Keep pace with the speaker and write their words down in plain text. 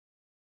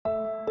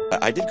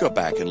I did go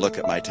back and look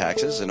at my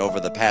taxes, and over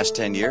the past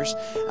 10 years,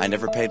 I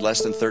never paid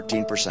less than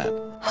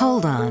 13%.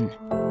 Hold on.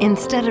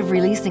 Instead of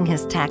releasing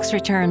his tax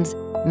returns,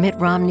 Mitt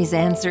Romney's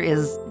answer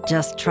is,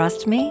 just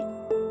trust me?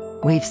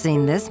 We've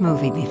seen this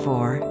movie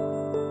before.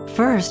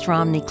 First,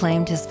 Romney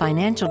claimed his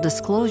financial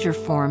disclosure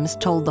forms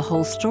told the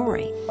whole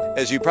story.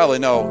 As you probably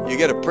know, you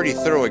get a pretty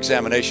thorough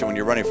examination when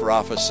you're running for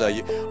office.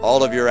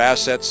 All of your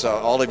assets,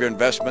 all of your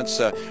investments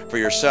for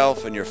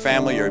yourself and your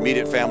family, your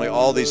immediate family,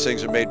 all these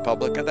things are made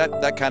public. And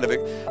that kind of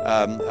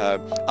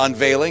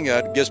unveiling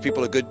gives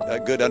people a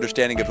good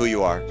understanding of who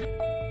you are.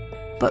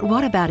 But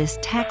what about his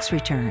tax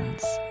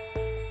returns?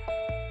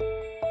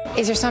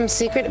 Is there some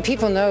secret?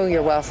 People know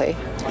you're wealthy.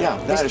 Yeah,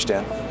 I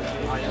understand.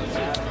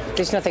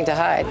 There's nothing to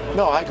hide.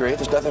 No, I agree.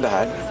 There's nothing to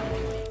hide.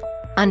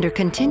 Under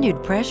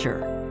continued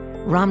pressure,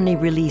 Romney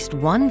released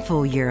one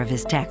full year of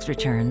his tax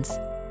returns.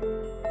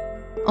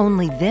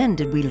 Only then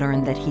did we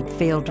learn that he'd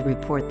failed to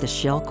report the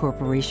Shell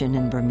Corporation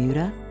in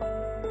Bermuda,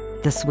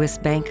 the Swiss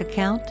bank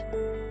account.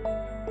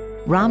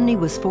 Romney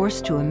was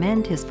forced to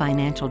amend his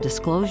financial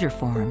disclosure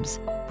forms,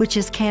 which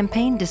his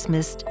campaign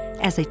dismissed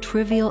as a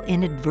trivial,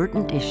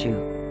 inadvertent issue.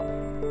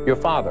 Your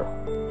father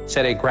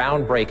set a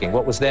groundbreaking,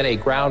 what was then a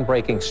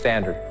groundbreaking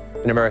standard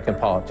in American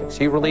politics.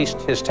 He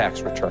released his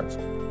tax returns.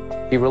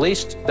 He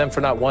released them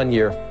for not 1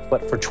 year,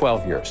 but for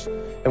 12 years.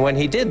 And when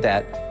he did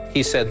that,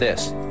 he said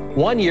this: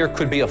 1 year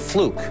could be a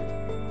fluke,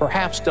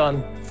 perhaps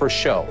done for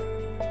show.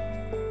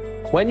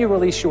 When you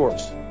release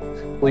yours,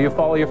 will you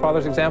follow your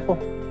father's example?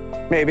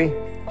 Maybe.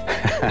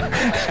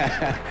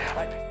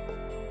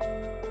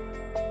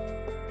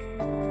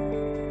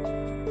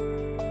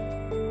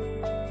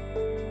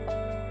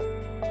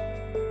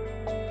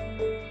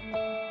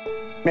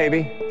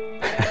 Maybe.